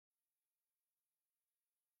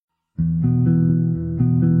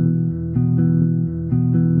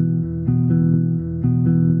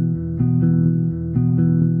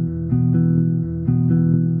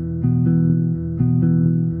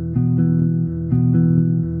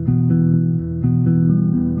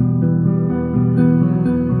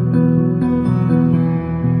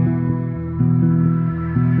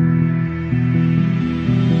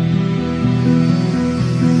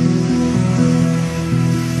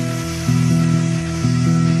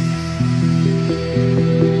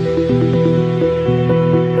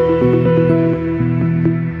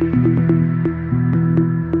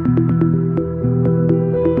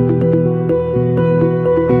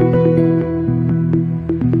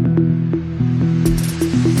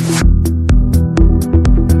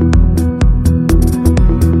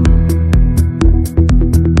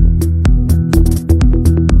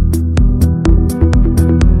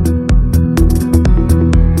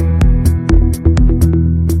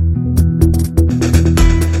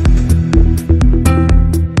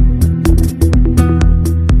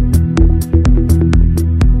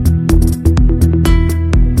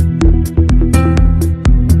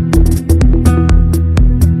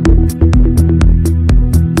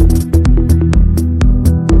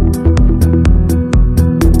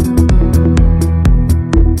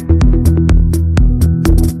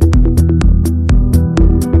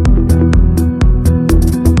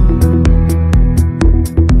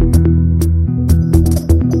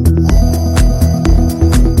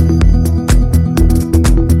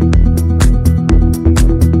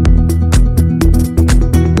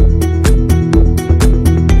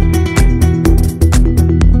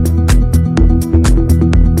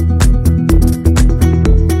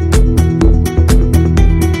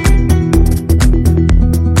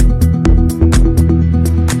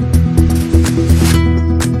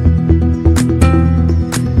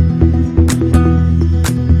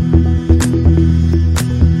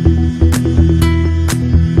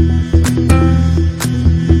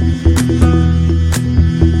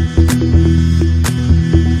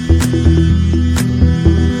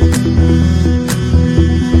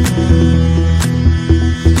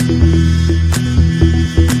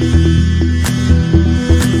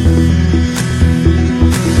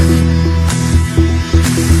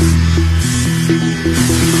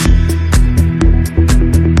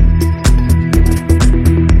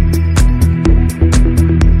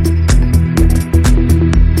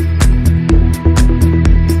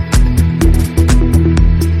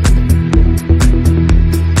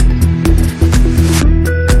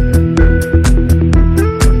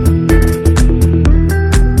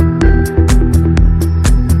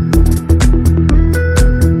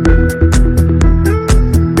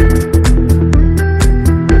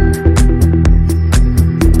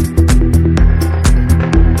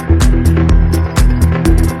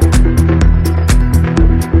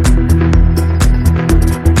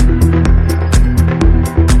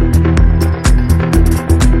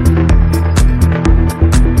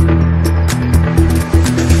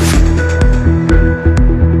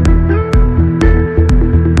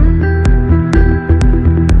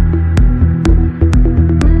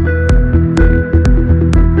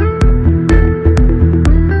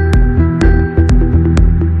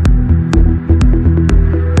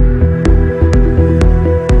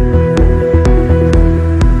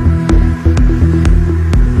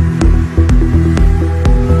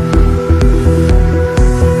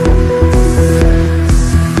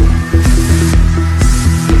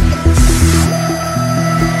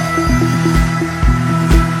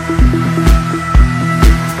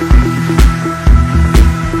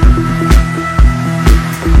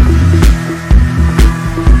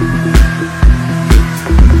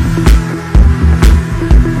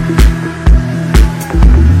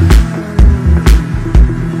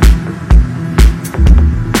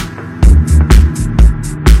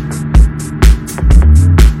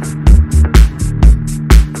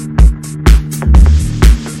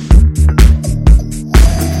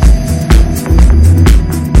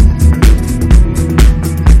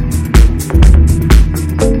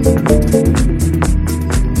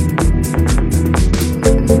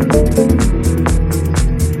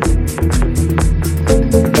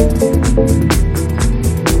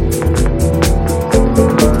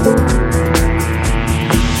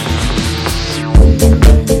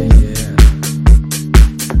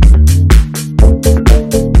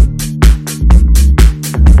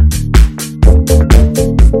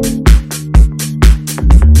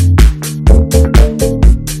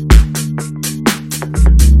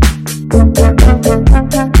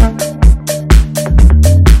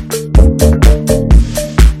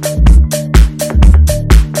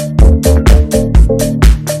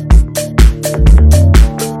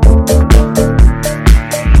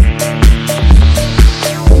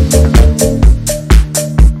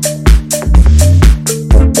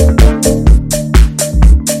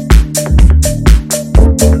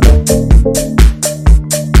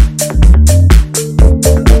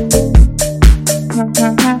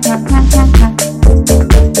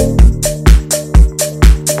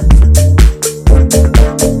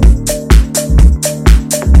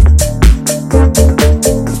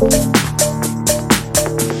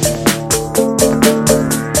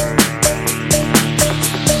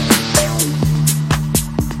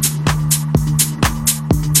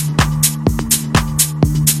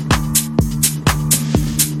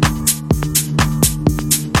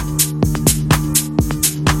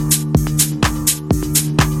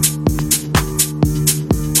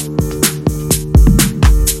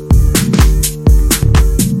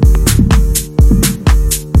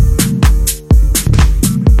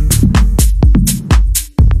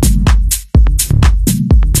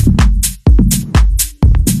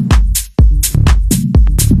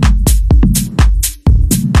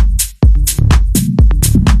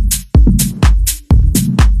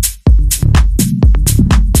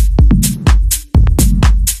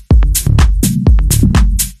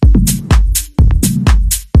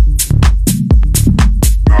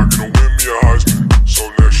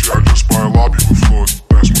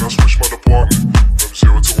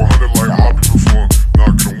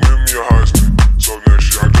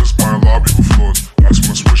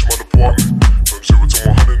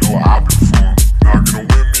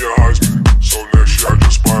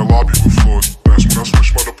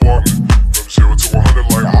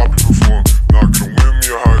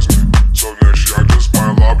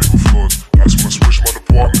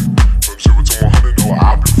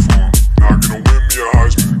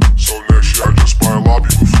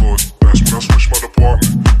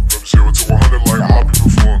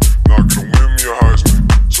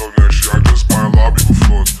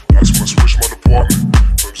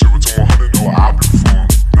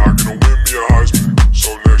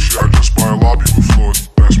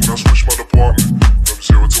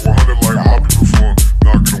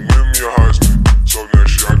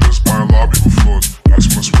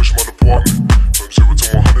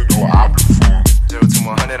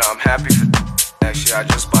year I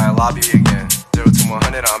just buy a lobby again. 0 to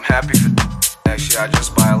 100, I'm happy for. Next year I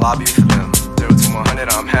just buy a lobby for them. 0 to 100,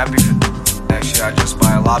 I'm happy for. Next year I just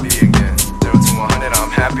buy a lobby again. 0 to 100,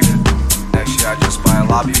 I'm happy for. Next year I just buy a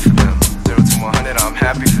lobby for them. 0 to 100, I'm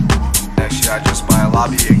happy for. Next year I just buy a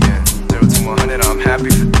lobby again. 0 to 100, I'm happy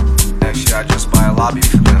for. Next year I just buy a lobby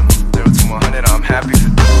for them. 0 to 100, I'm happy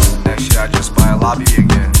for. Next year I just buy a lobby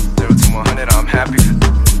again. 0 to 100, I'm happy for.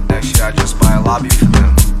 Next year I just buy a lobby for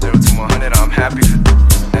them. 0 to 100, I'm happy for.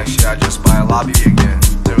 Next year I just buy a lobby again.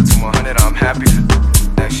 0 to 100, I'm happy for.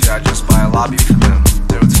 Next year I just buy a lobby for them.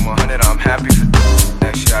 0 to 100, I'm happy for.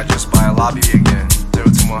 Next year I just buy a lobby again. 0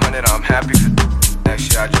 to 100, I'm happy for.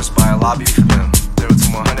 Next year I just buy a lobby for them. 0 to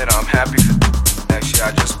 100, I'm happy for. Next year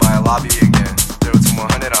I just buy a lobby again. 0 to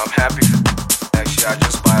 100, I'm happy for. Next year I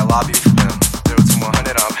just buy a lobby for them. 0 to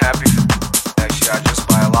 100, I'm happy for. Next year I just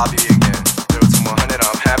buy a lobby again. 0 to 100,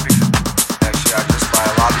 I'm happy for. Next year I just buy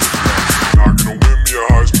a lobby for them. Not gonna win me a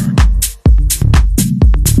Heisman.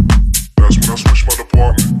 That's when I switch my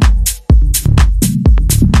department.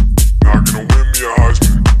 Not gonna win me a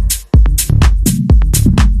Heisman.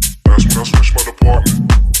 That's when I switch my department.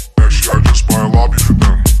 Next year I just buy a lobby for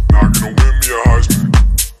them. Not gonna win me a Heisman.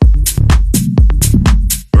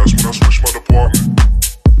 That's when I switch my department.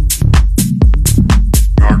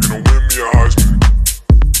 Not gonna win me a Heisman.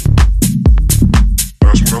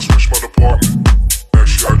 That's when I switch my department.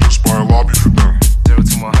 Next year I just buy a lobby for them. 0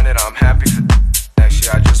 to 100, I'm happy for. Next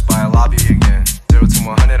year I just buy a lobby again. 0 to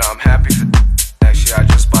 100, I'm happy for. Next year I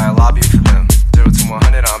just buy a lobby for them. 0 to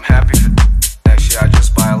 100, I'm happy for. Next year I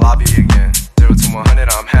just buy a lobby again. 0 to 100,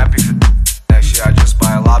 I'm happy for. Next year I just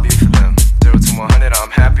buy a lobby for them. 0 to 100, I'm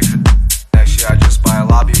happy for. Next year I just buy a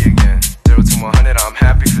lobby again. 0 to 100, I'm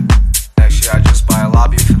happy for. Next year I just buy a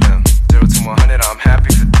lobby for them. 0 to 100, I'm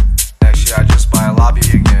happy for. Next year I just buy a lobby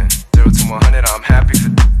again. 0 to 100, I'm happy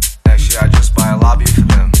for. Next year I just buy a lobby for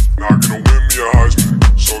them. Not gonna win me a Heisman.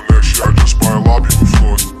 So next year I just buy a lobby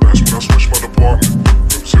before. That's when I switch my department.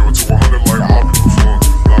 From 0 to 100 like hobby before.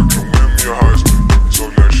 Not gonna win me a Heisman. So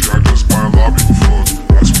next year I just buy a lobby before.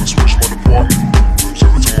 That's when I switch my department. From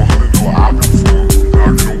 0 to 100 no hobby before.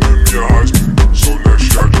 Not gonna win me a Heisman. So next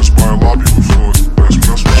year I just buy a lobby before. That's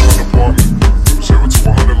when I switch my department. From 0 to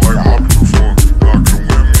 100 like hobby before. Not gonna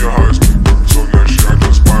win me a Heisman. So next year I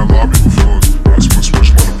just buy a lobby before. That's when I switch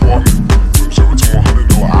my department. From 0 to 100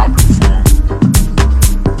 no hobby before.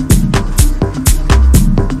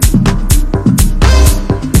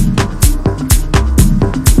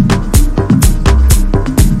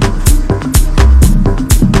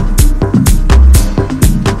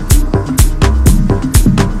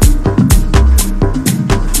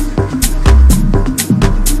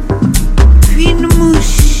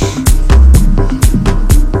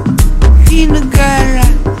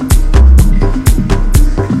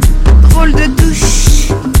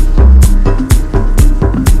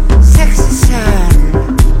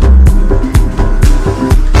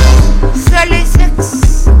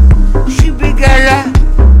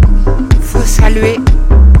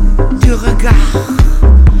 Du regard,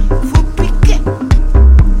 faut piquer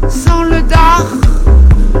sans le dard,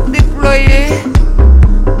 déployer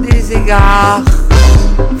des égards,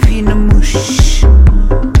 fine mouche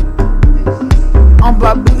en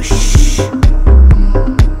babouche,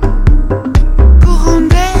 courant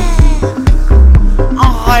d'air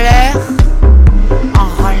en relais,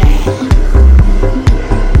 en relais.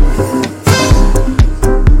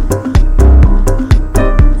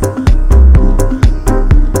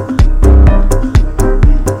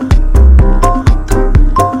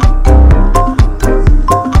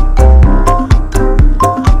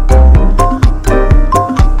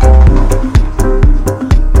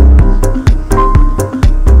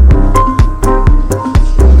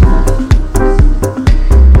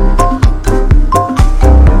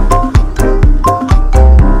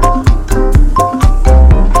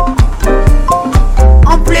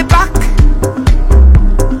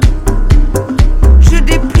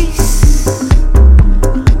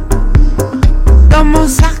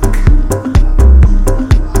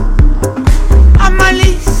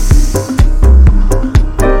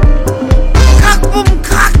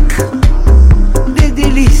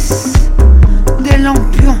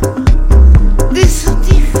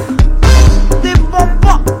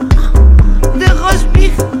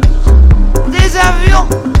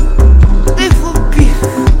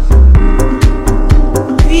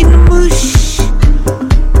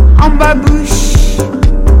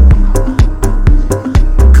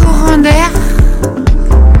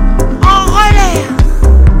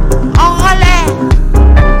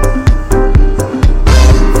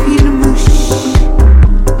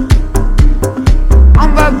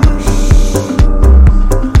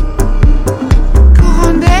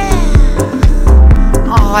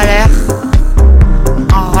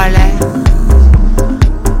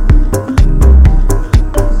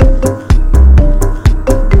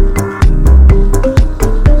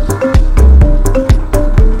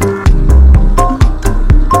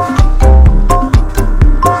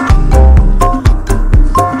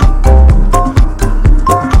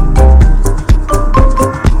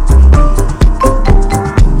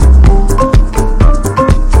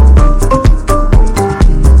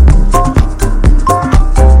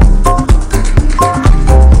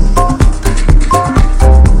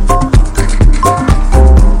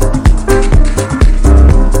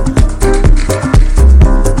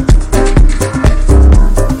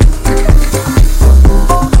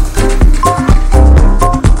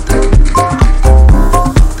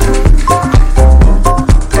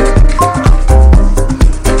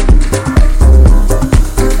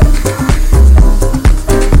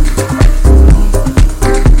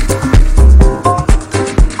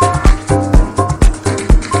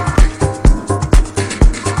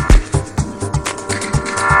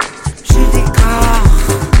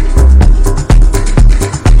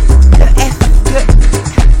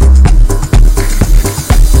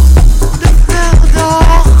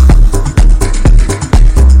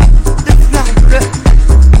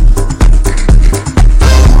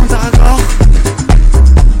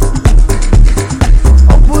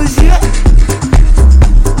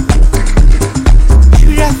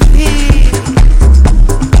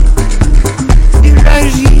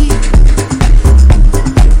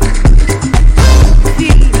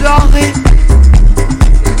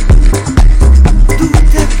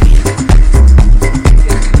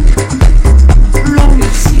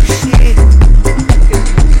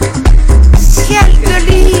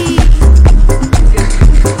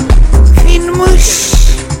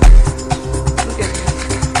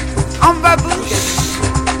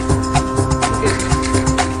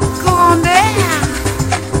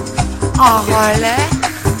 en relais,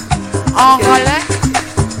 en relais,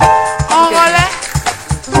 en relais,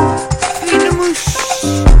 une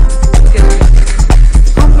mouche,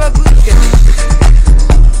 en babouche.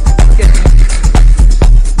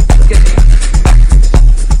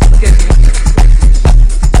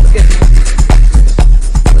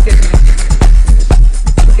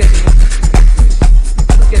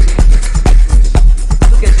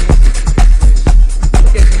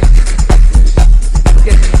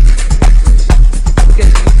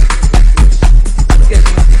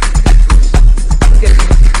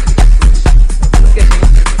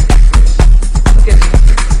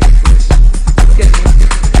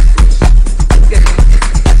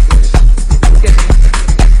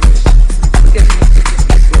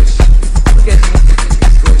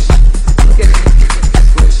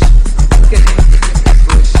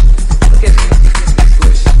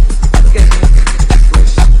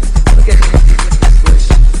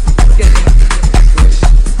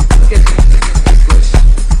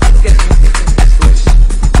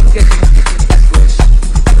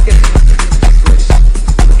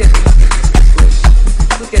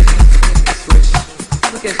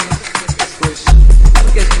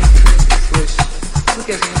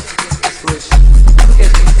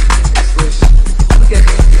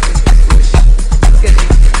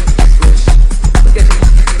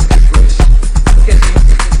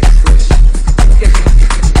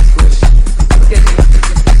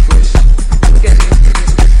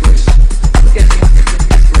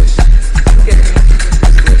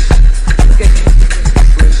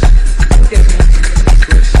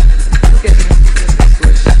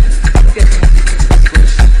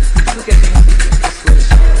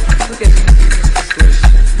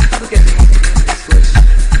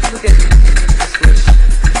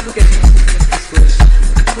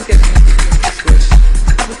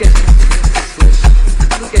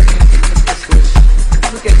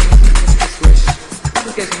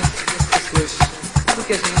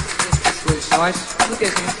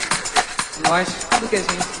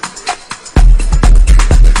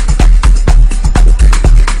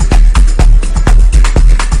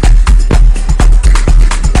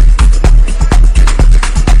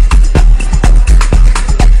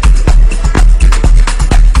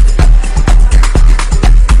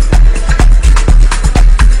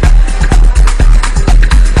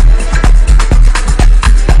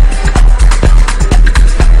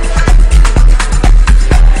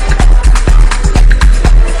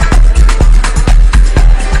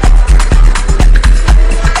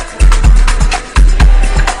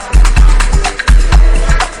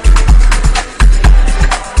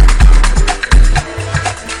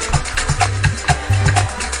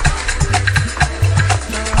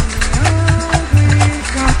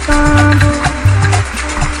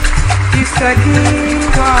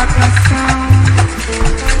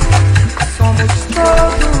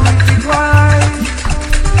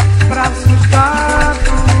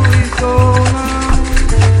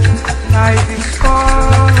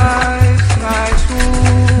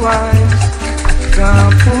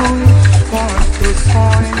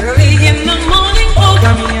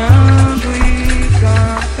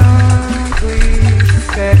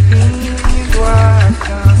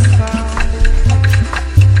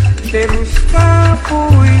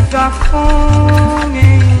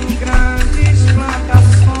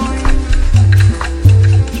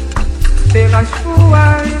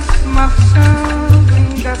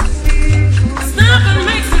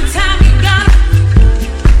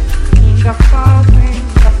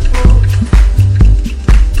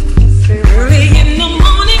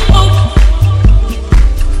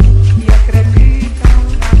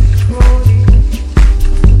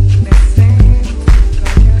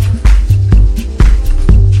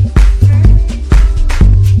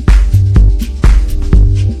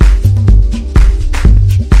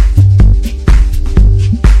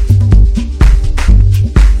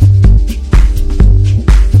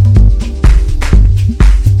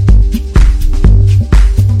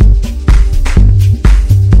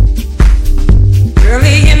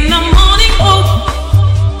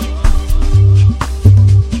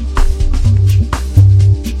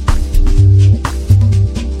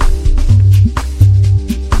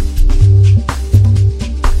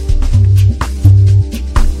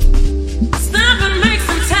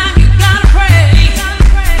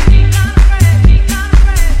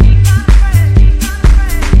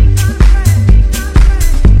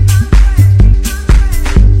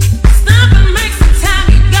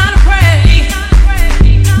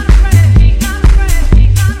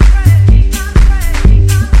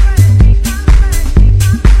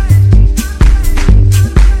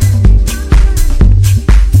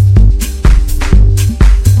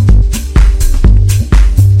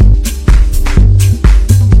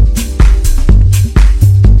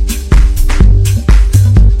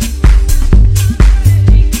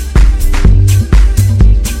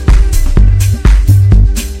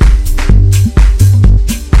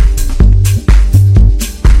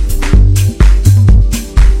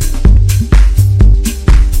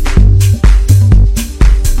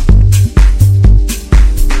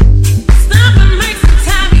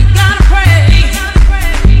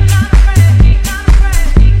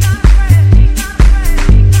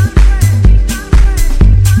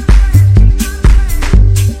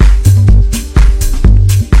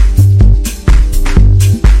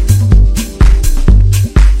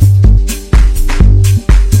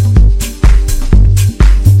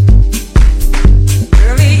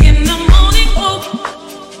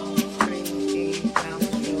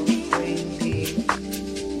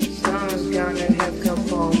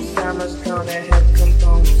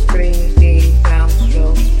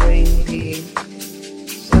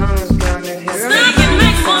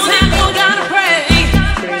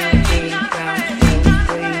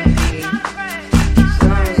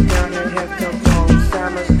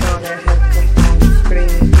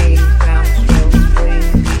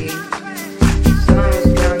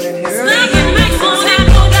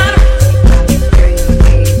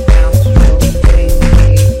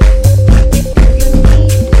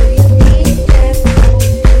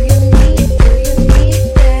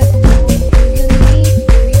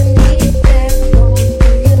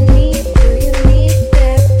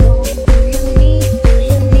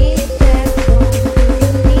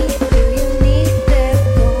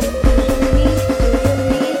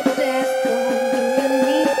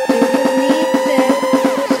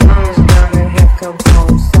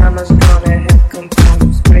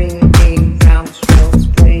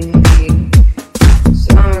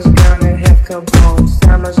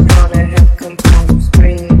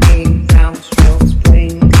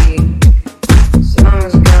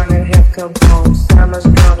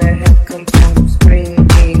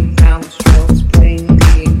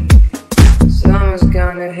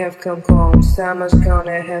 come home. Summer's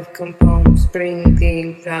gonna have come home.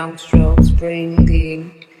 Springing down strokes,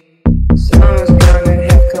 springing. Summer's gonna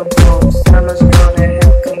have come home. Summer's gonna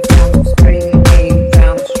have come home. Springing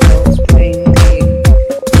down strokes, springing.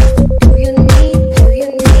 Do you need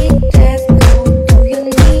that cold? Do you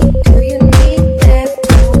need that cold? Do you need that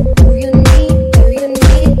cold? Do you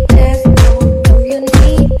need that cold? Do you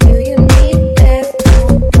need that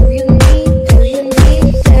cold? Do you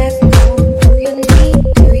need that cold? Do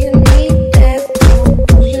you need that cold?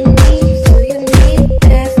 Do you need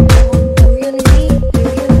that cold? Do you need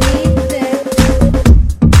that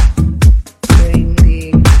cold?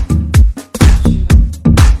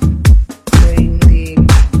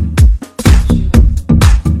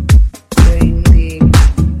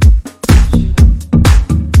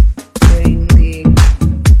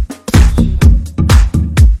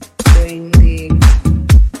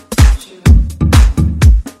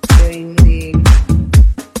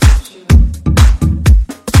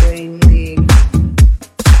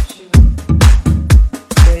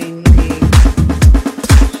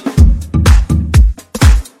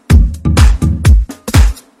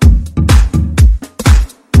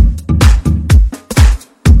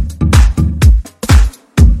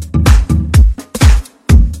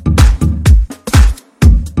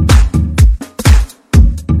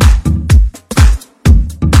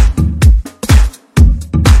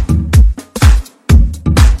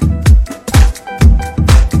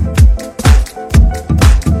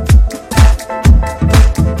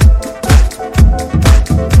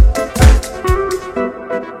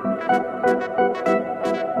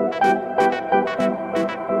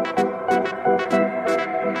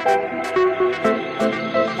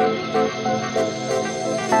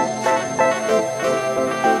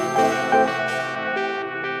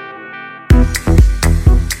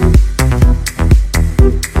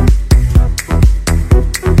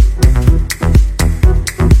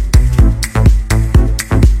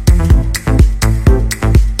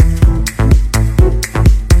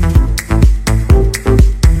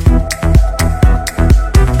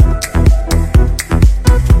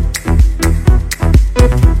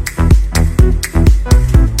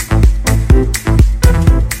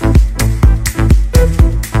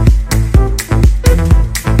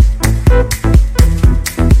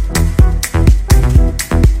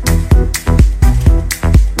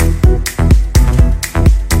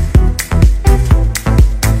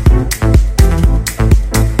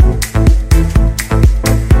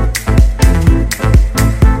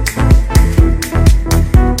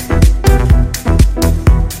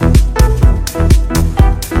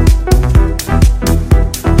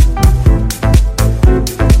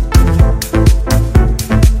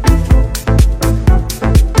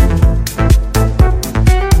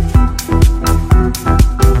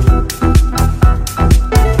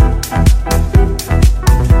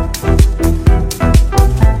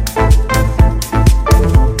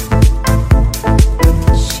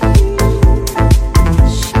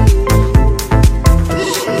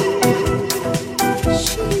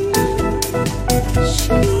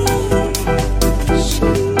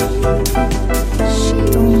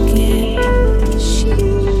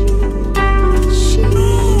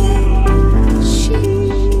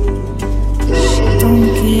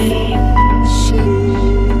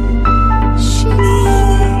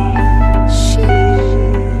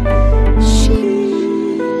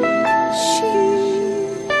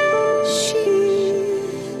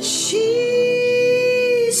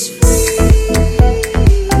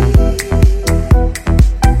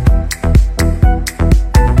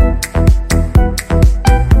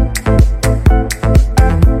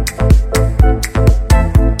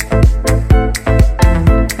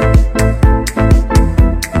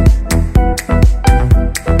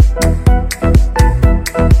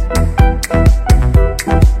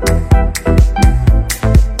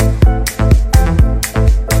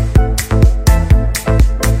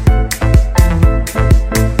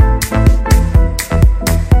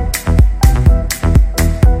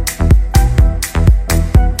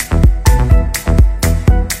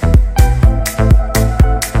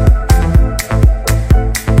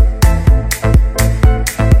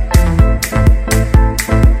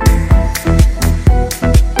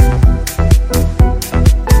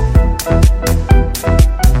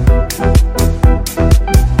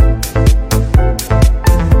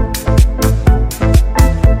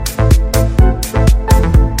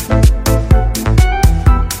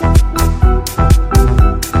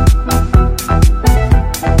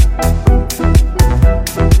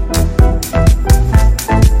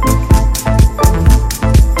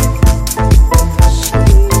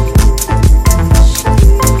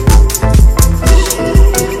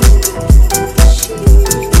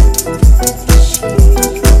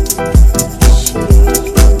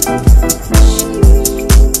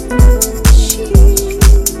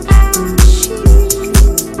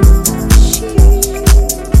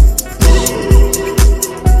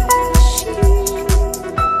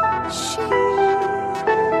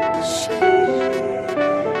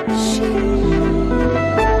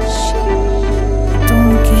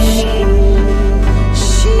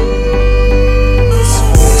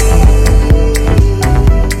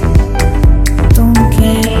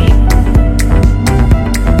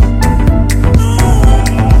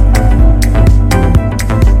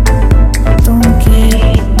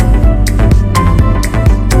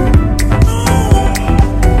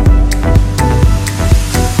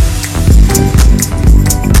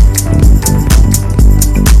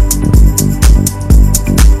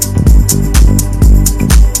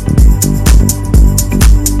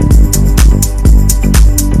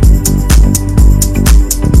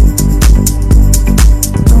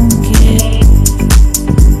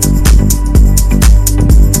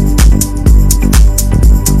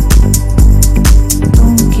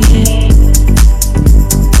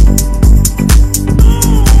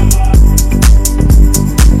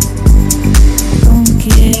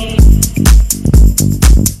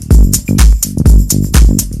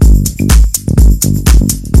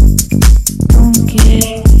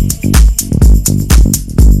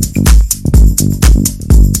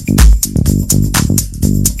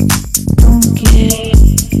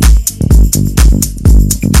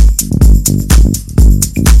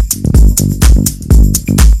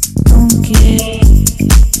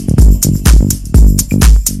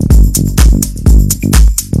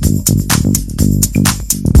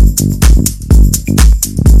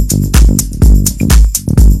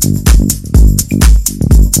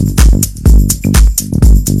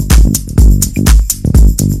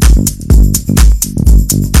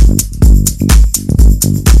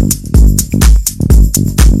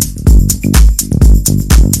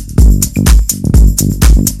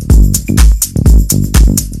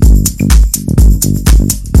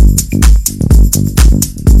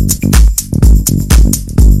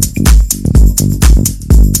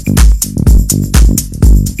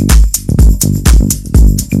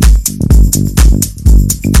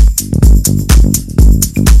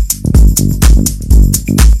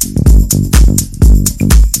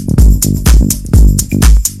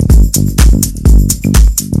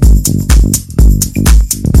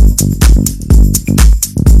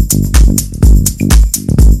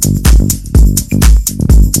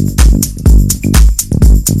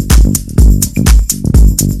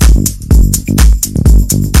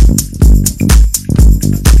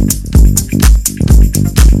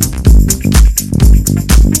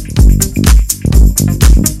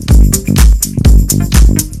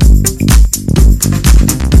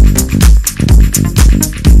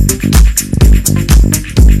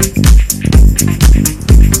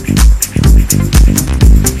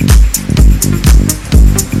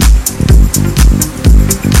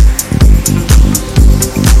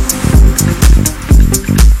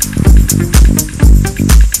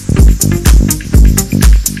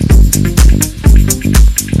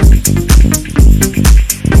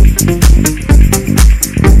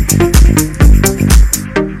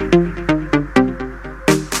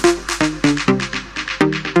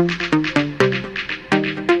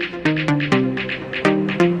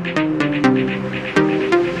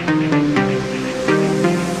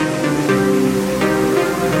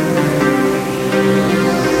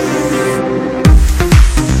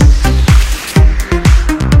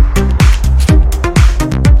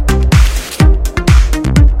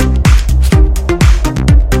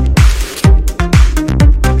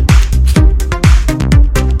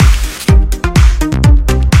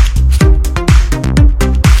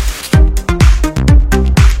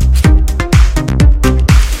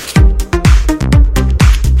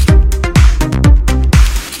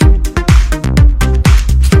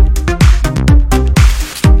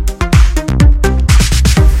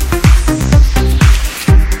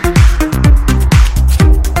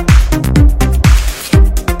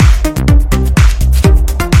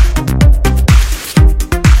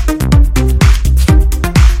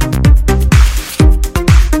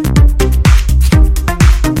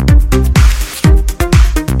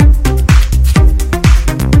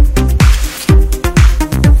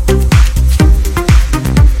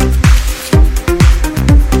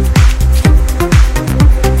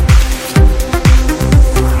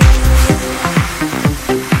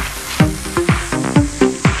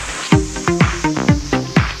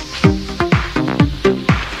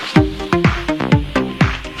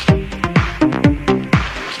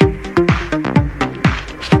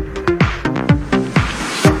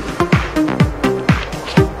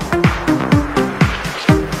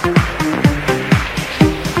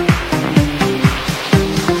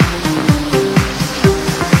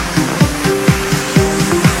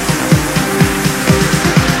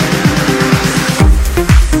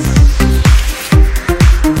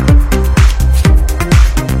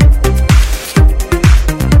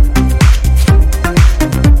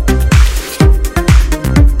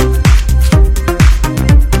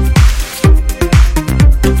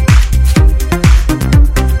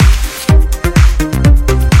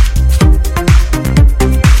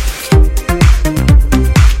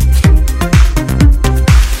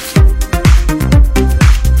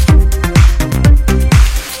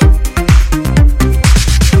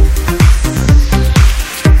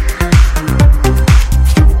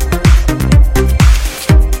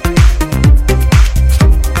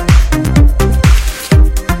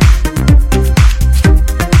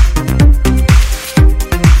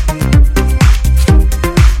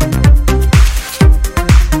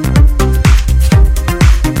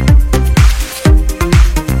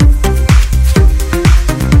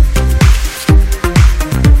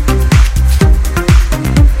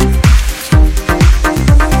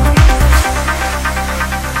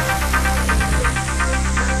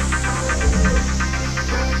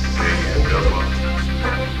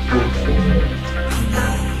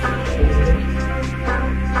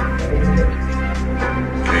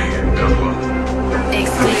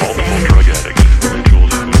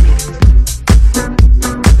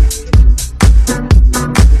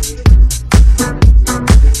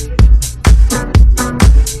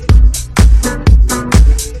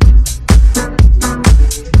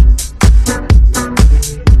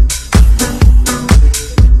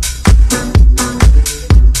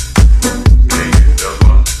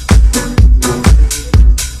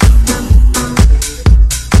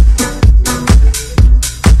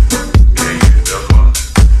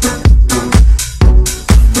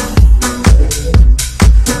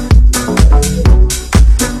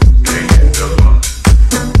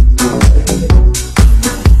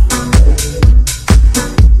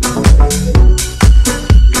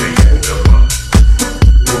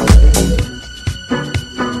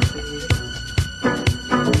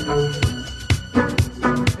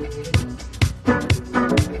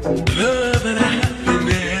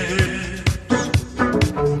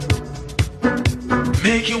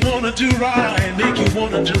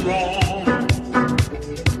 wanna do wrong.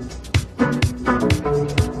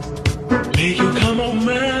 May you come on,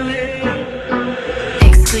 Melly.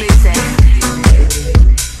 Exclusive.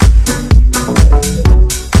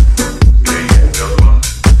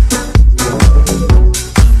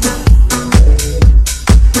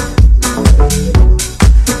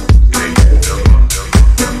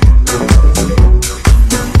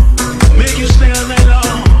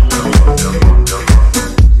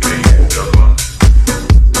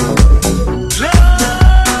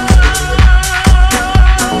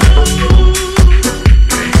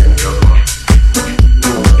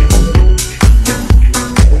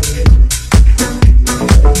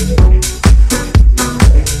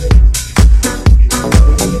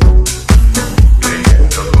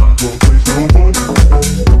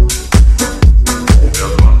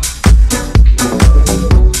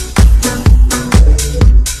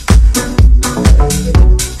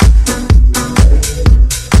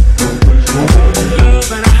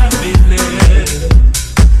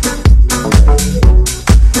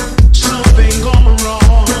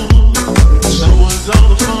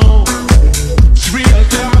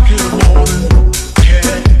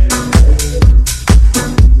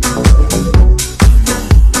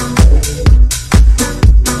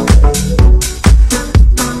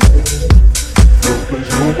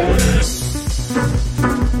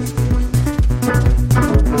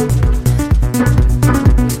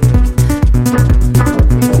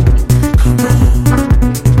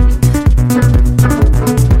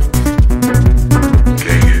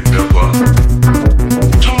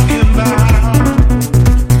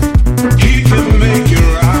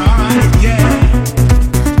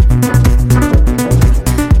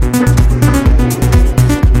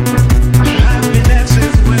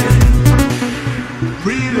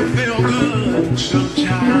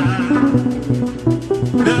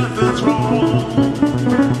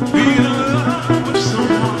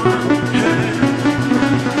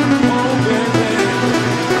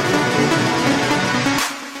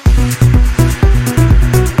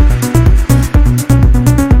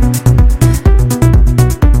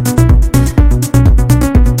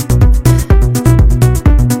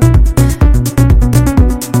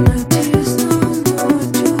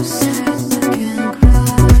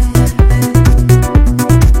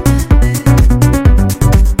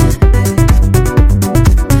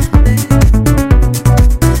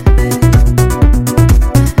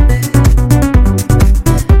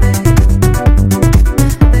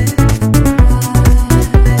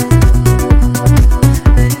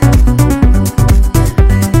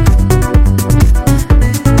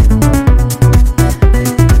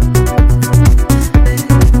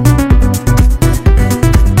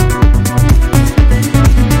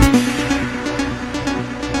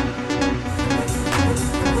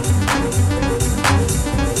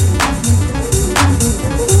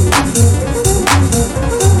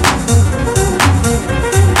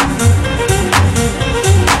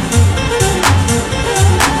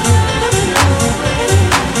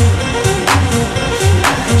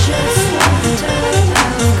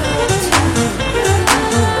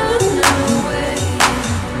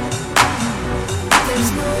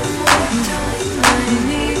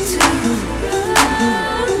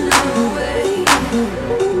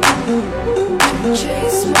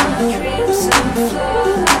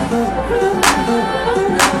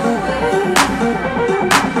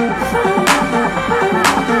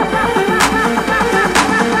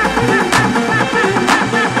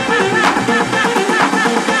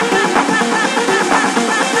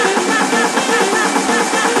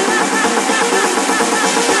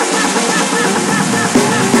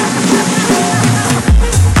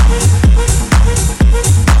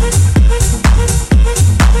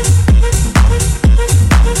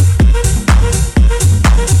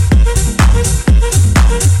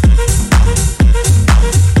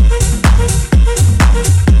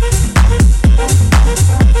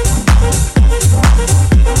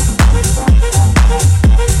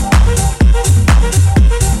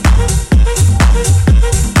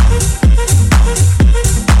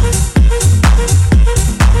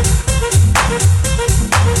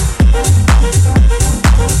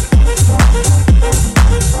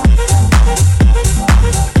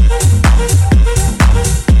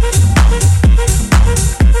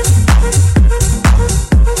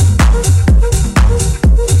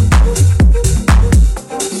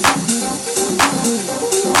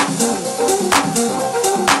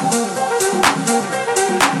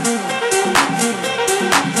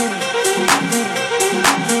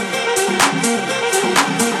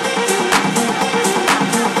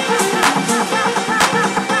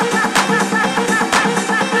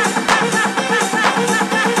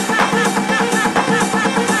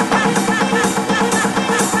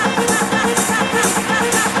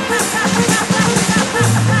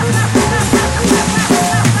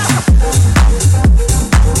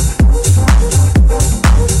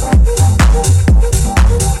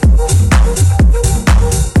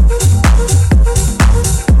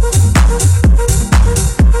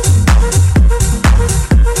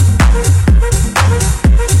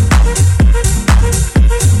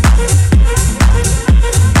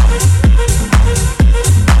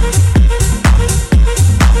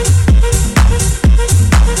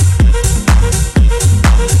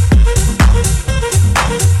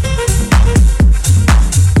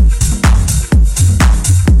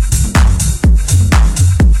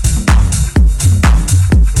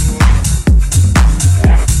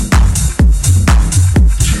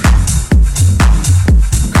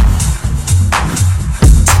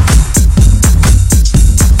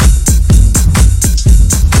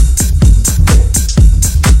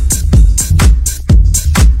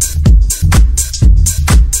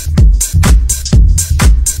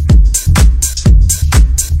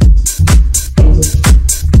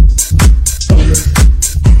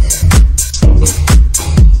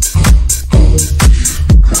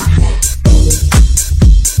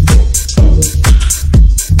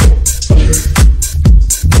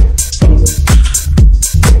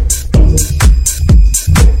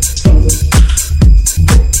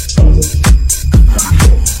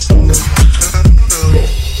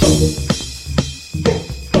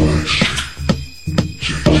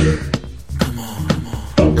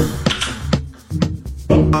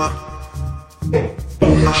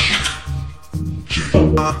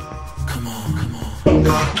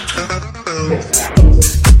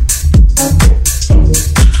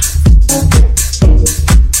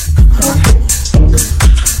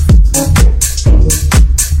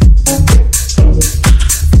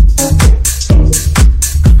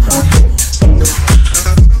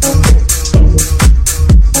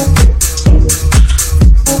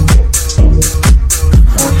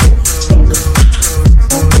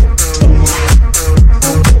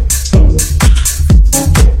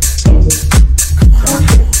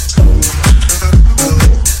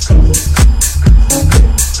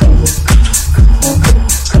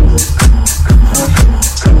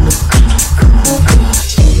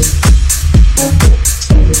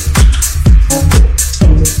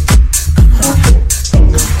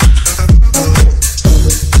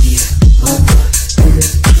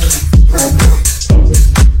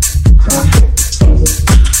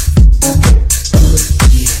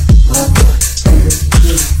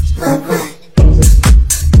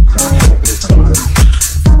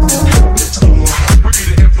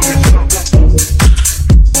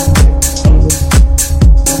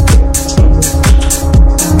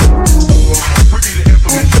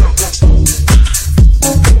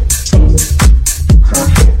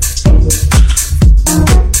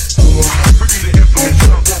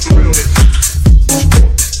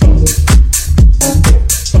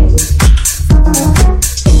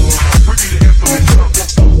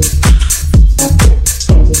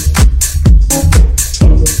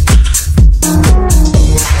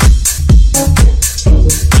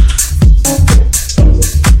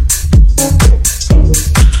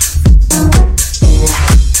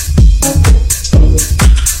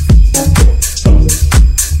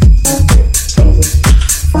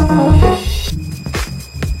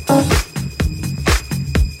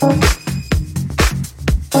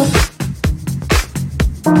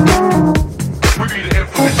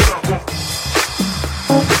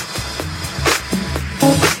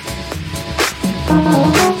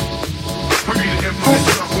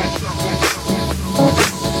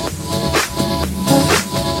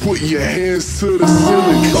 Put your hands to the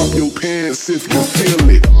ceiling, drop your pants if you feel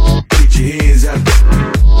it. Get your hands up.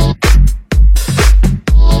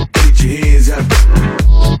 Get your hands up.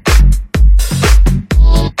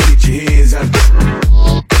 Get your hands up.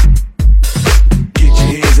 Get your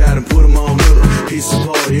hands out and put them on up. It's a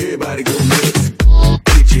party, everybody go nuts.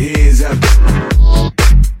 Get your hands up.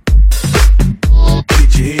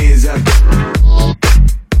 Get your hands up.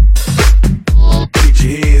 Get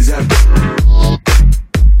your hands up.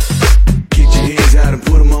 Get your hands out and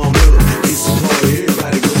put them on up. It's a party,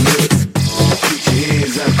 everybody go nuts. Get your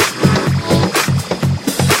hands up.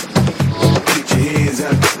 Get your hands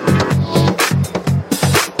up.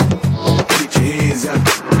 Get your hands up.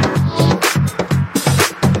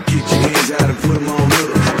 Get your hands out and put them on up.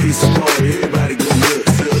 It's a party, everybody go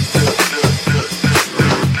nuts.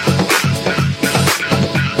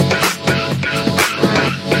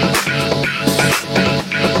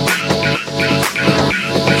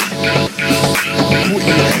 Put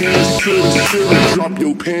your hands to the ceiling, drop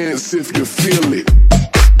your pants if you feel it.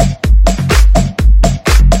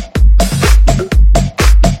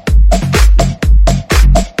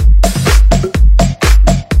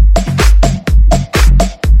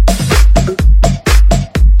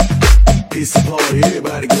 It's a party,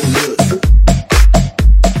 everybody go nuts.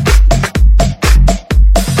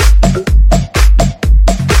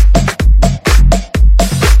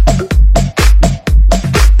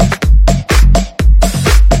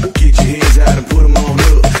 Get your hands out and put them on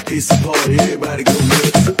up. It's a party, everybody go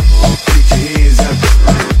nuts. Get your hands up.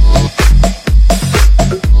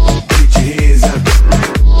 Get your hands up. Get your hands up.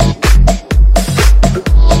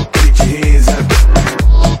 Get your hands up. Get your hands up.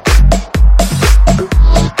 Get your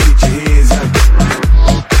hands up. Get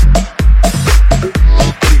your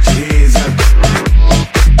hands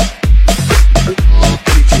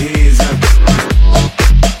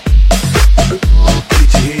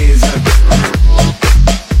up.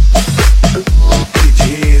 Get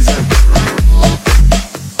your hands up.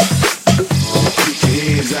 Get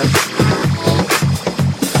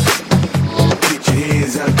your hands up. Get your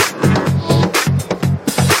hands up.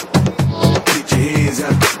 Get your hands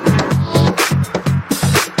up.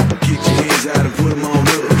 Get your hands out and put them on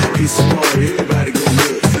up. It's a party, everybody go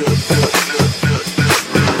nuts.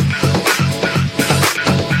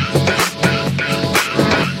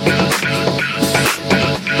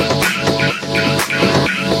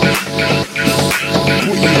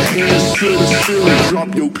 Put your hands to the ceiling,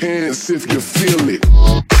 drop your pants if you feel it.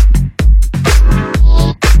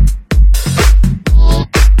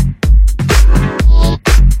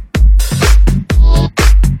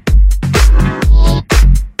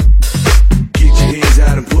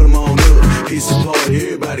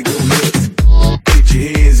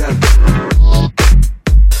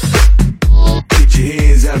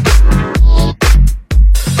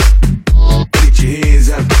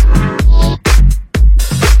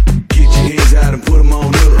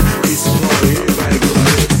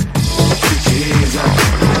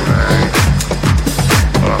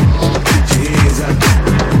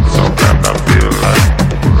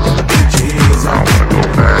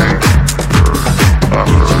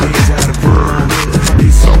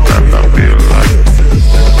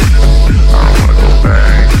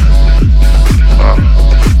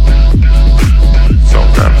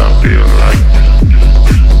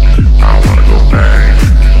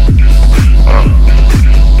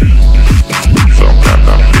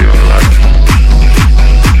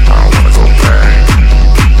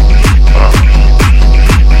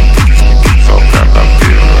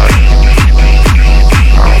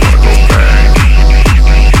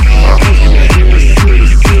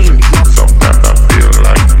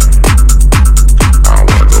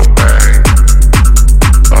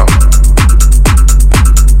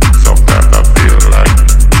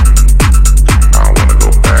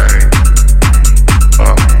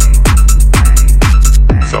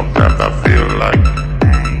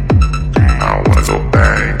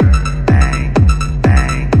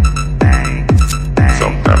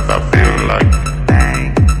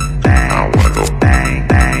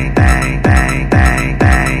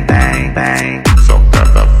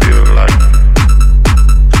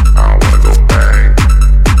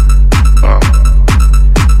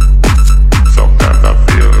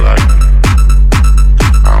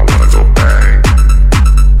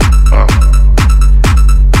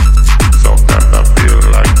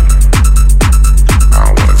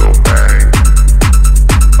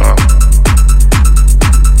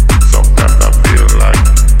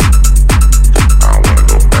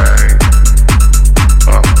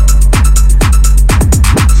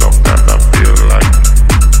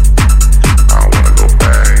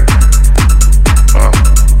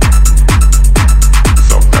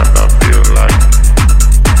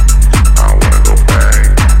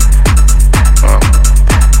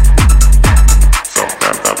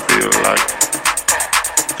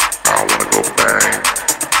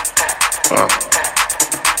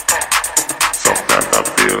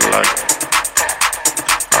 like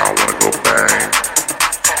I wanna go bang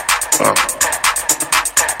up.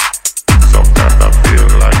 Sometimes I feel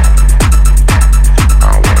like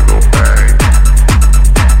I wanna go bang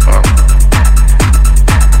up.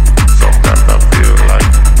 Sometimes I feel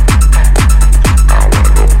like I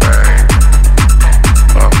wanna go bang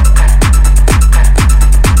up.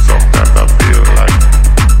 Sometimes I feel like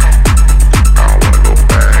I wanna go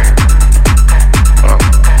bang up.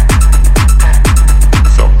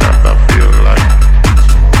 Sometimes I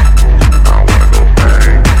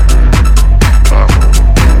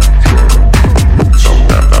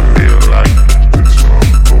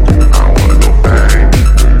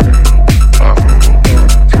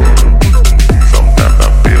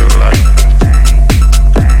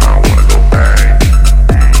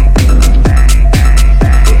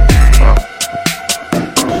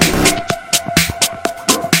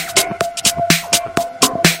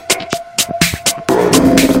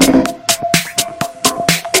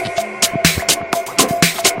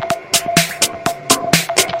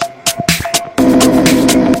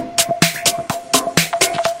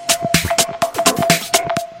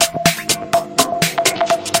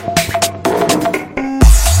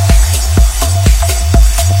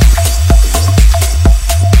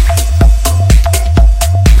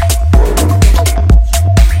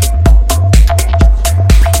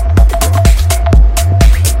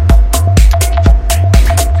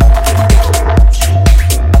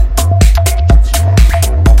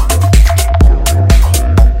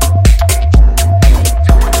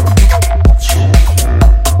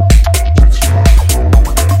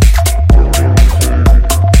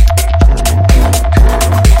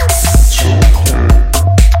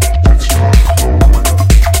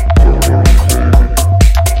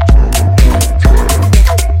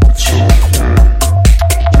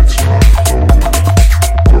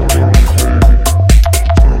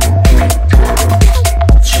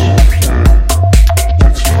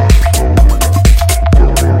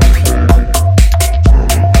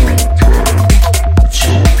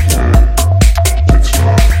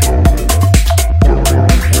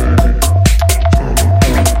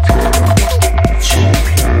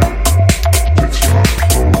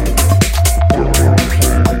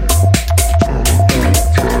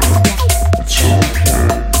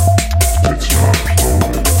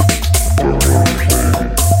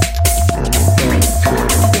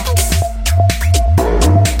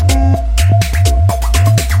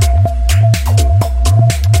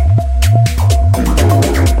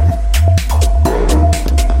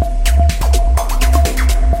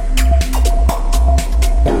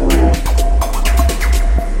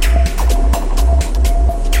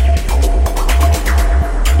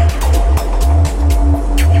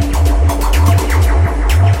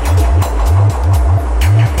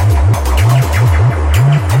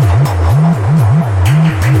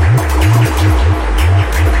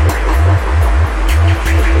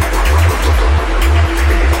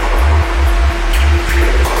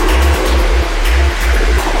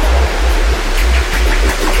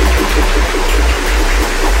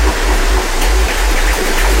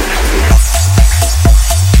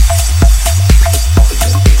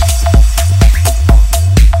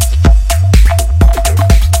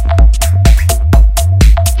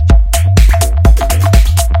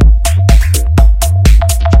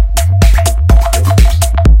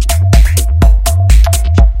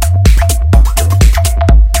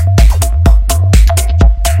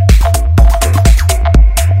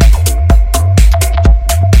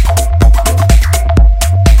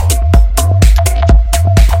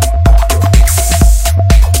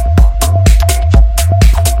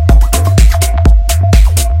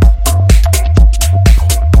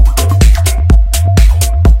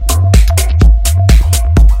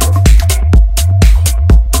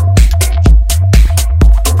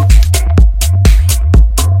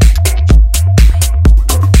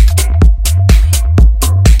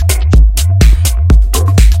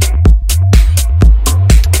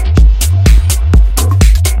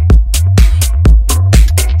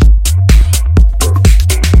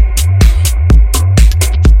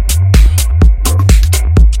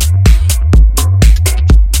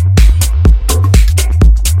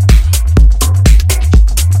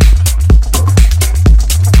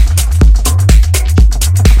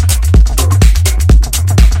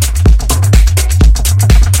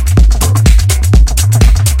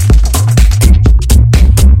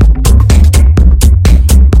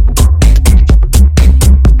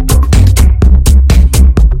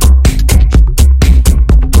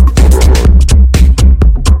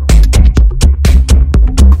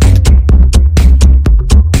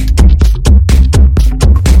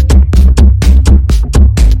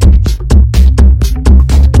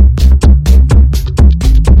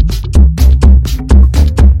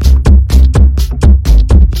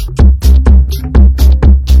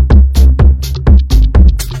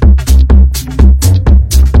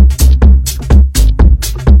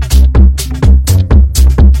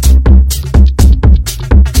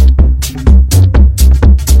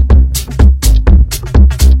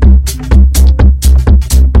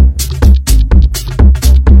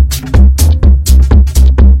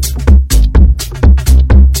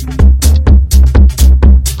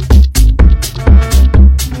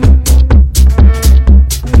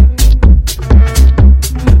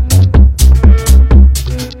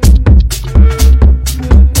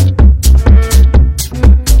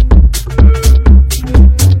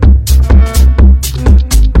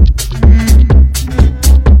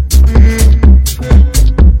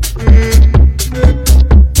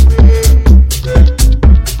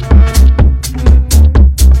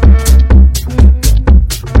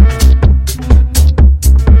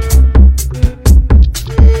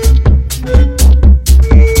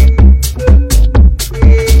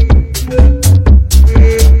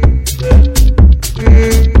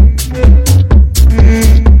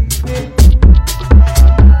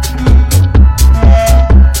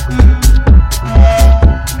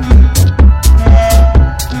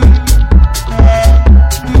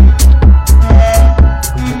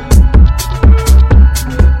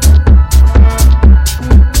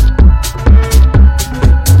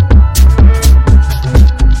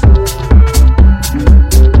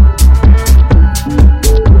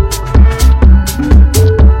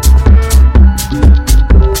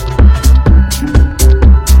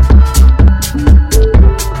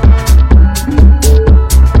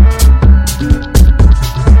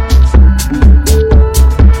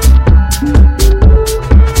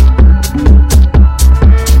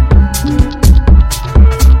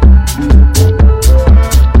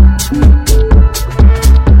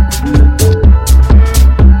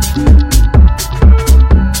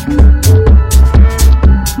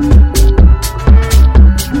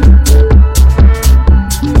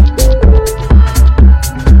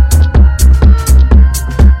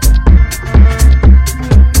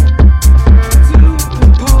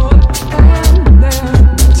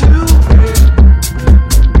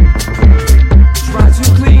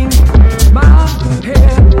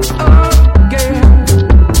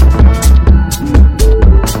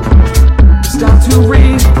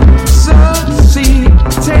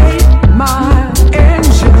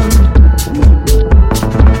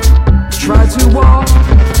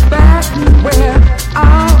back where I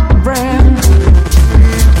ran.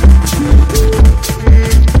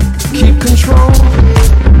 Keep control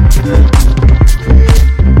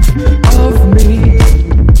of me.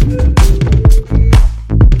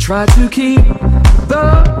 Try to keep the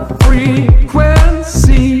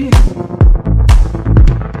frequency.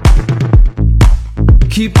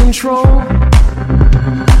 Keep control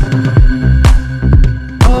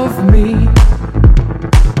of me.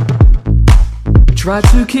 Try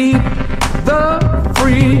to keep the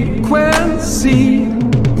frequency.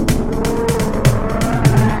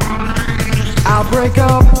 I'll break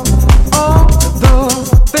up all the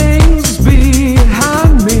things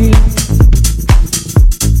behind me.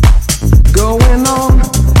 Going on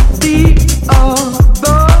the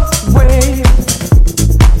other way.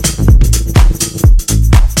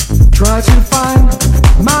 Try to find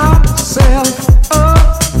myself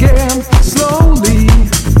again slowly.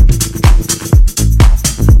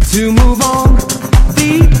 To move on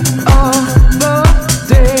the other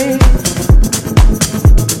day.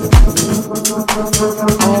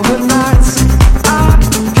 All the nights I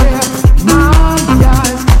kept my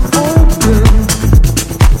eyes open.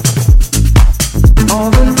 All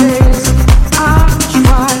the days I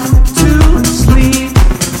tried to sleep.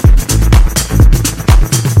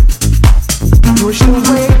 Push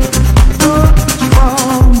away the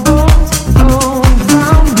troubles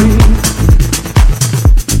around me.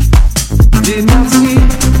 Did not see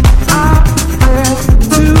I fell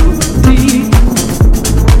too deep.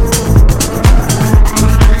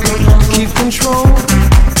 Keep control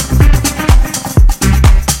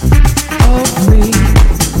of me.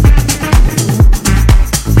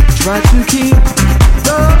 Try to keep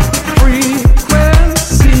the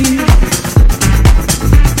frequency.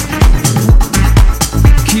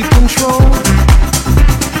 Keep control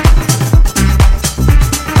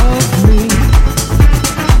of me.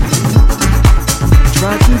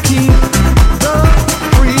 Try to keep the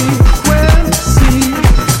frequency.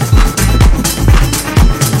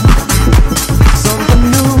 Something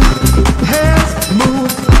new has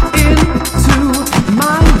moved into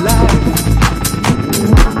my life.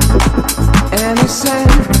 An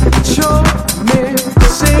essential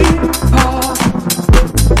missing part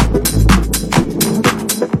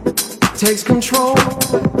takes control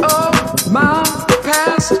of my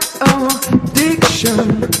past addiction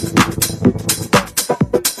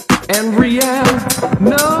and reanimates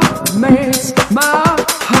my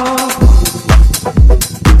heart.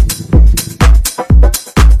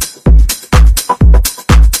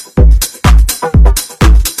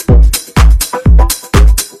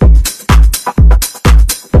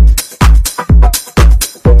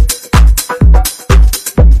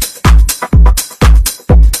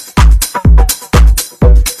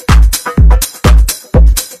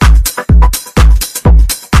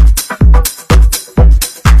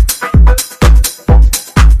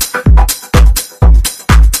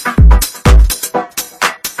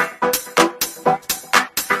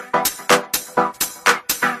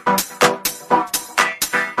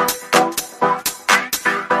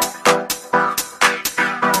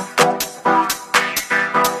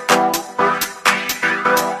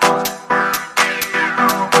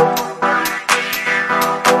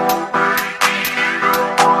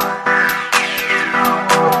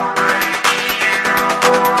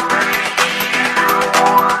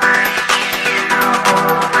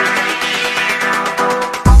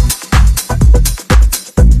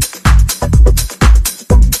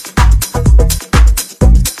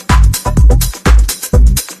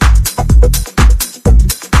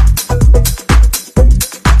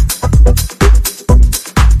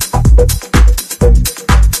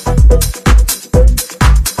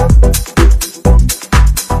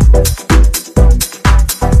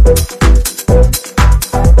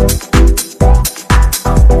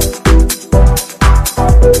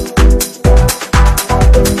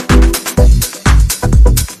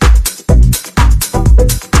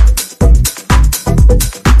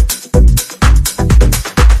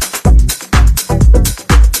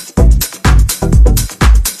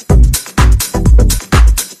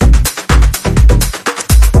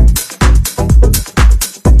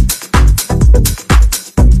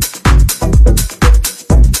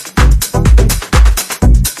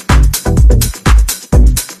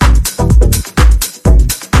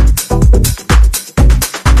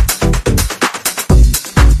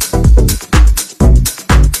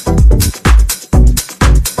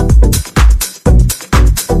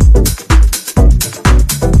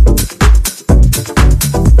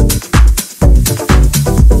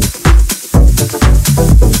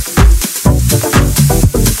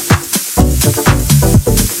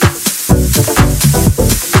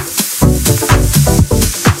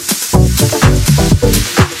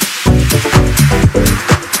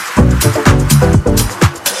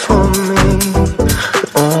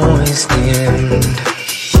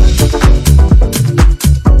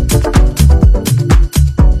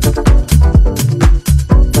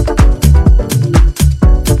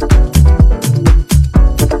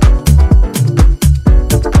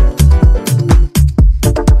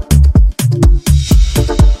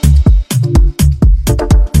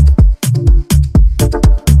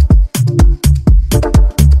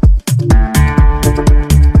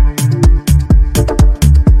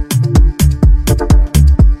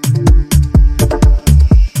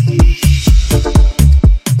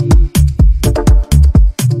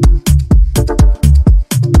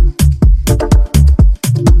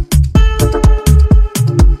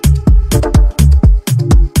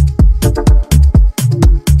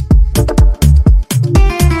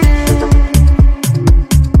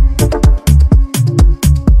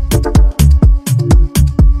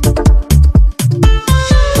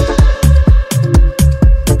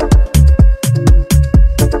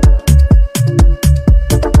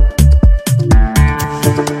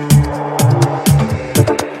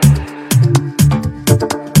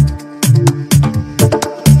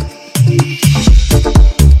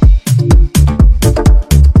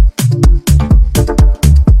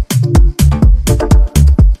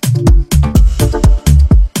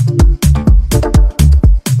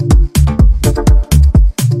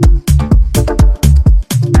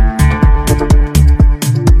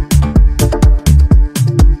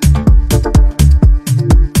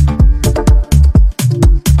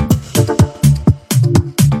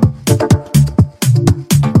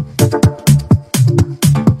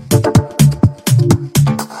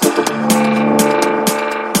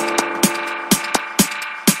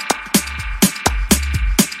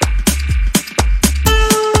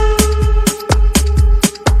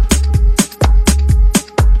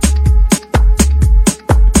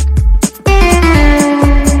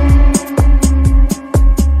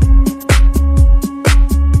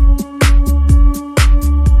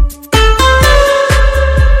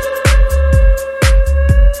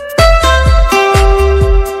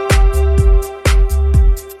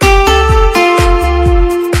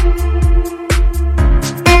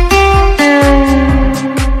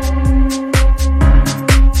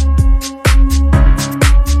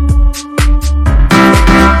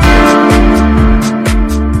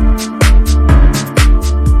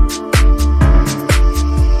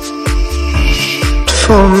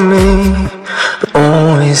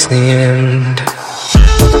 end.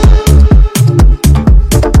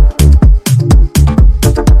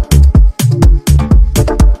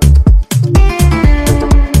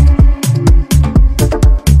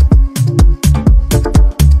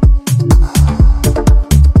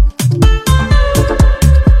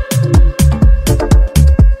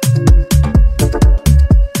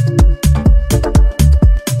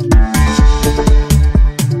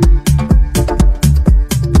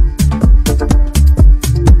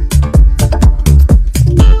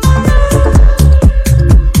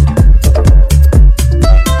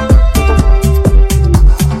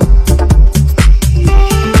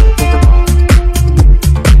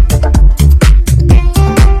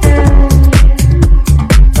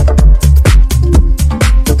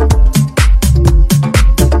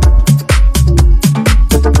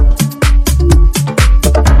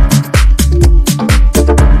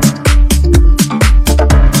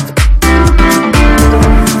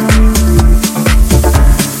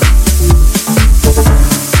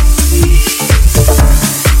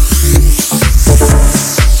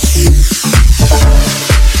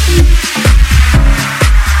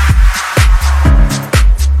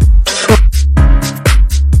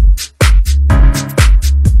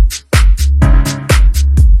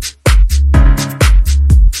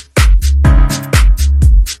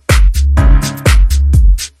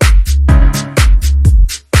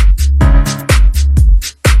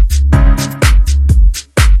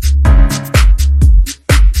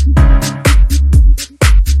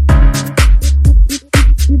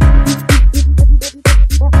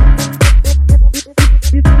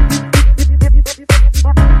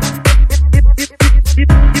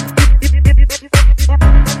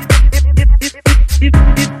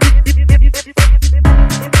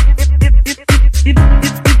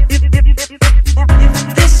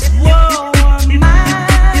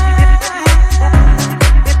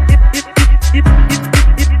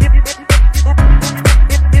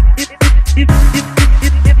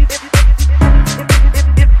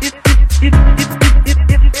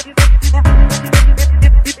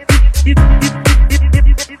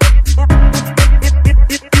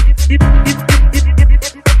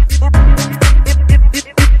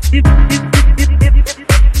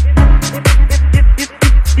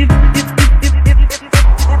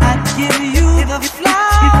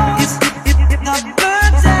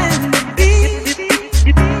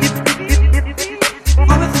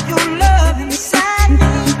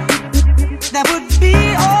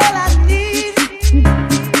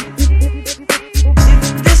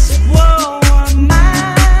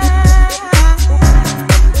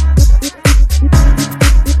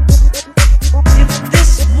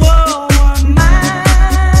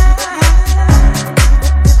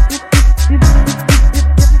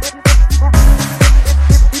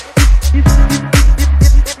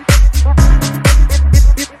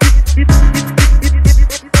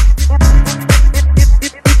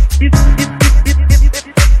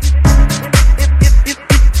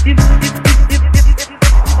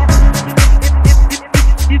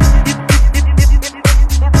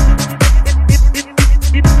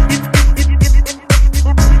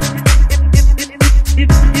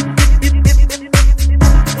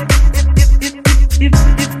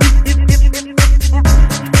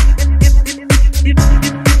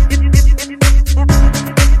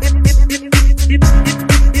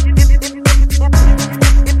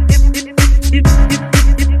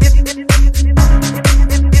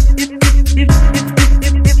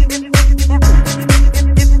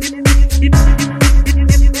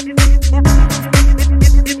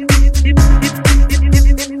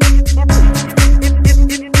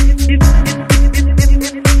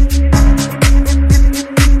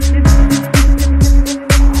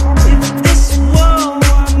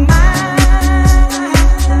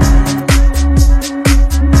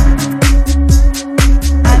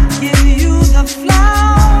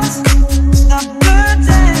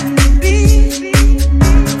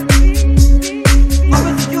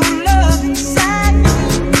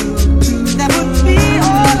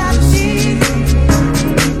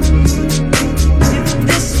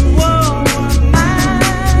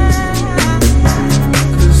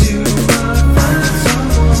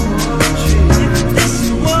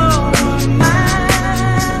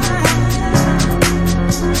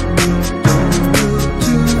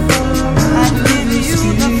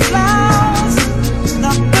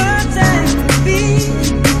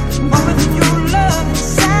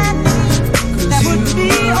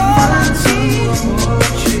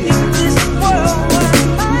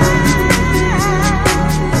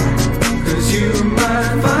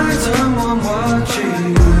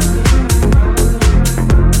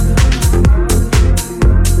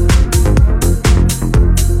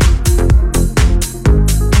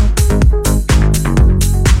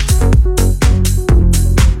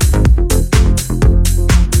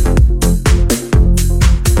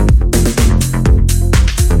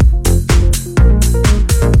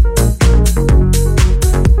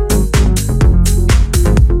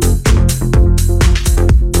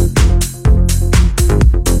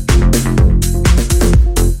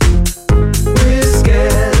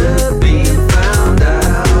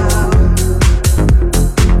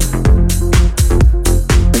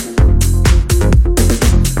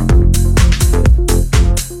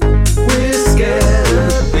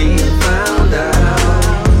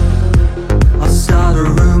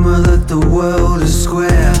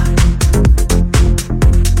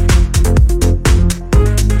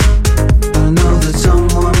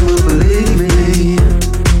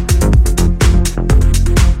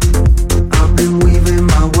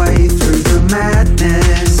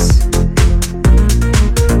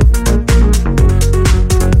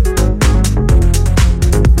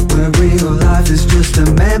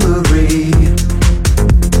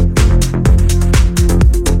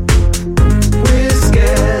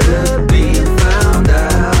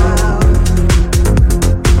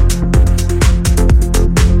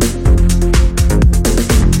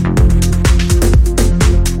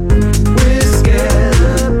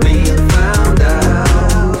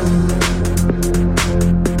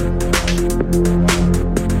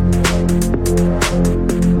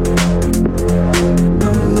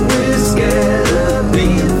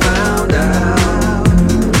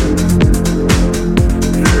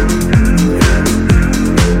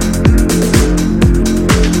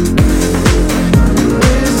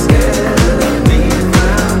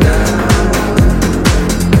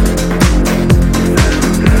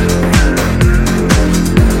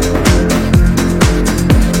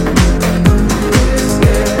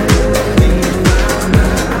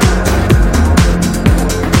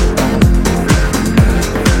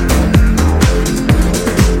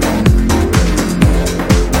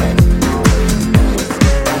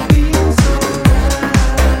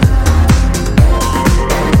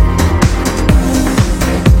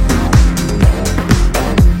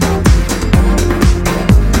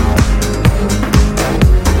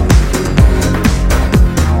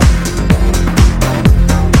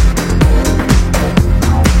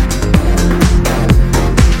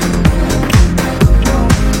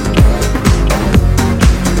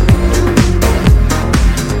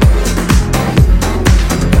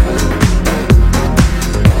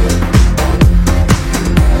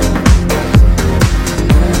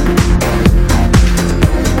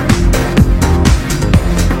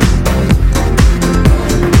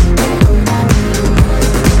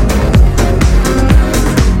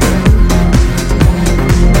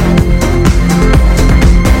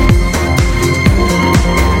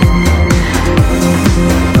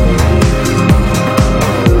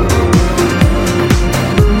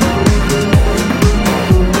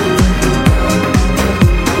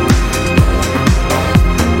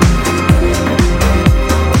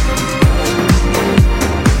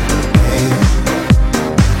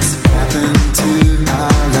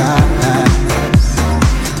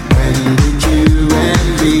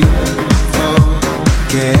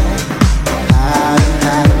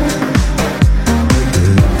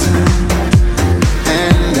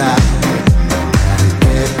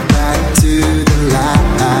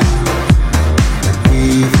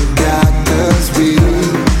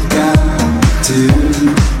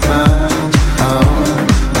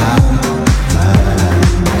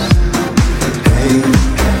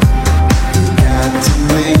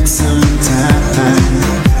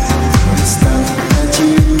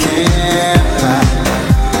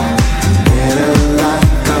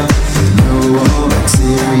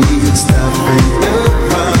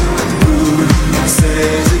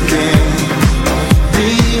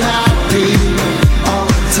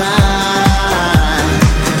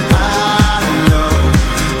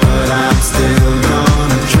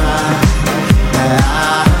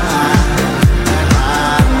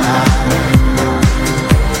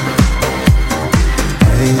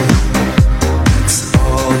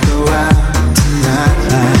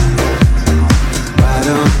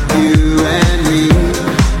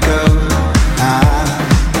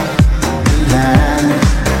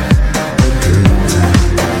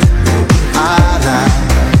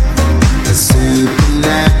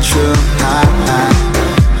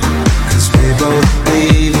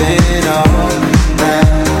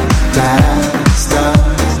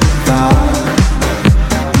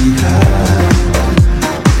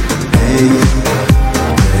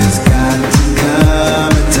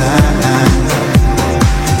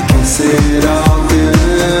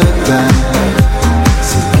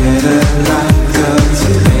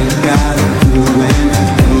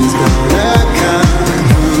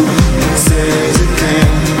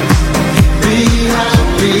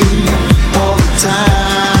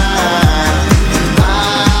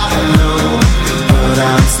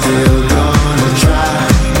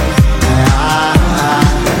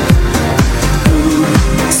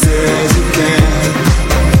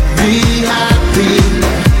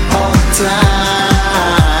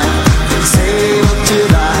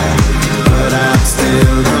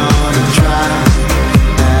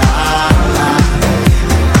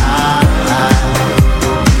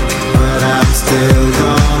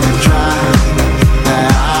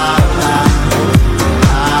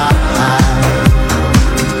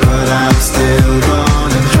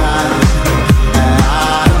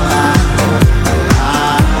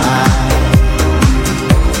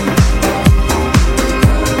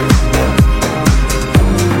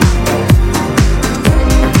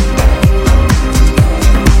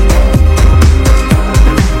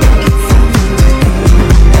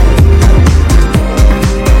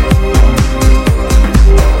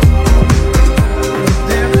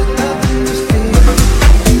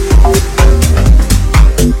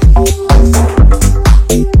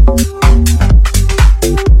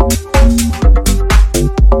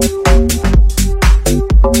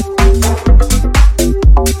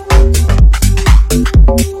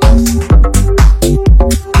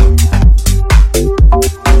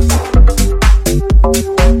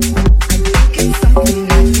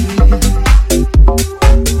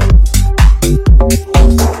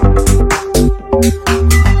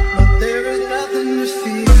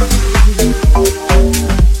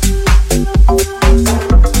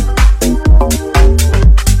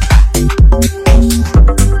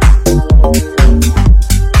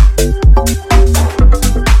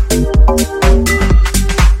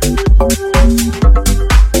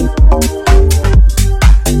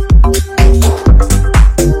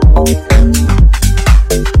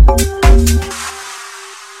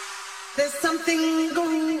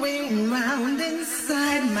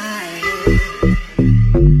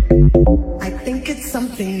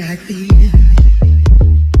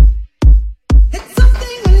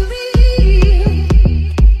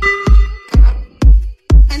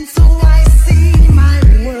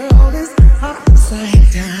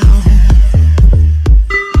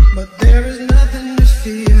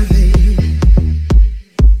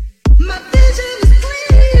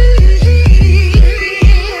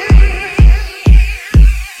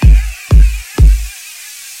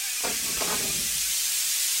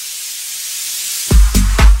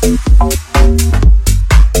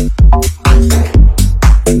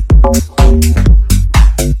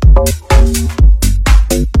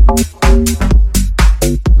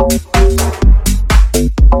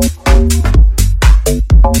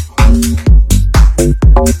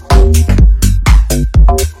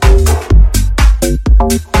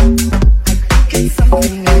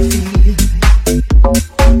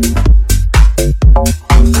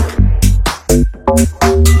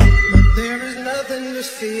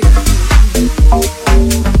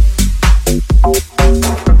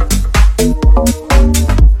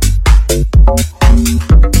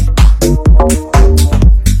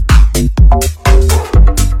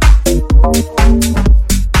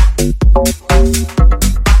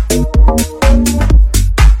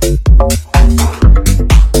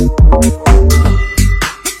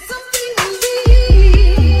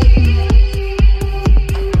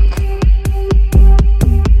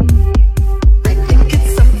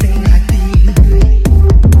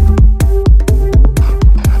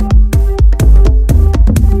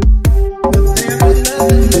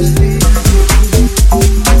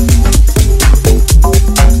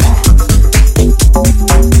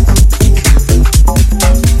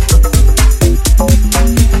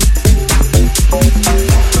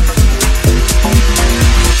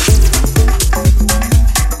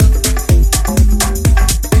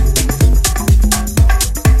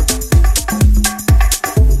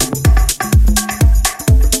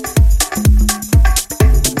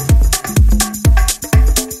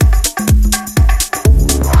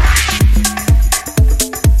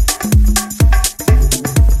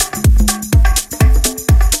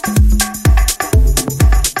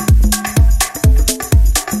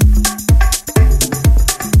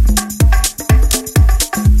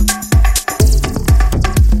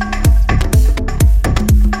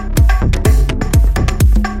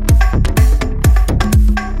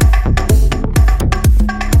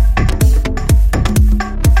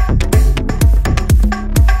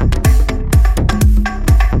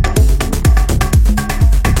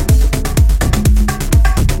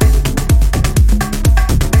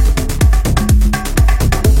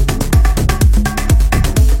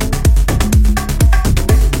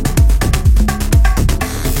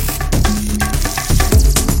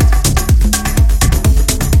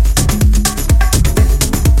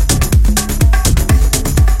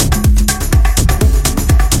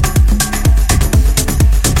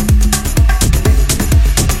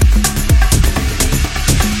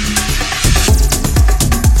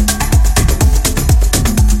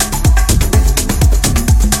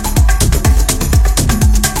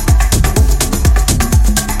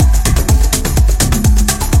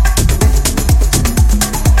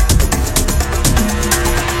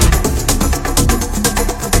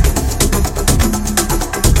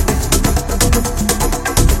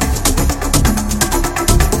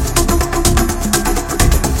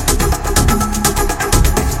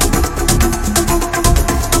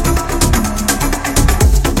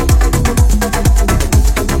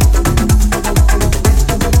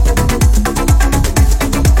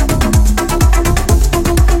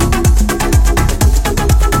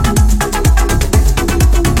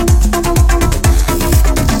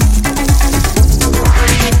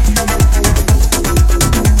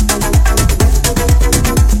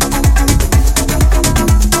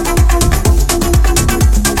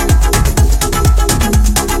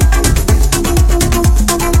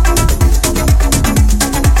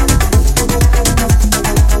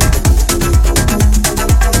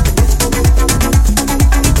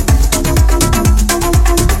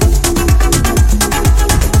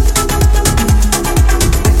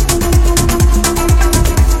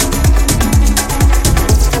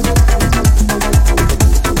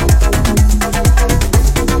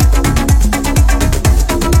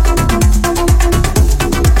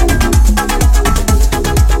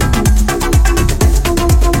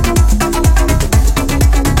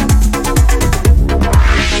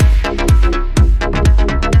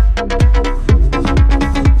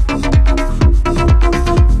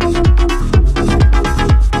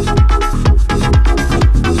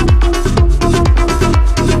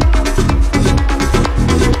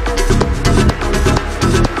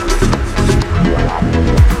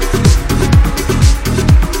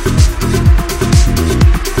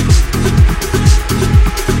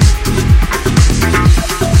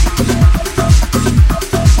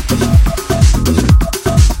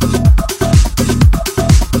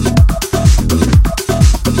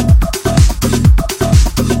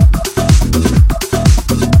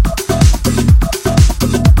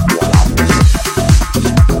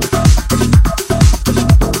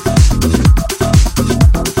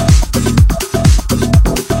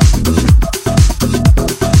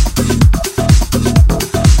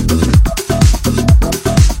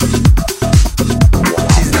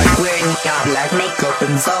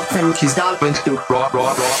 and he's not going to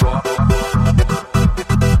rock.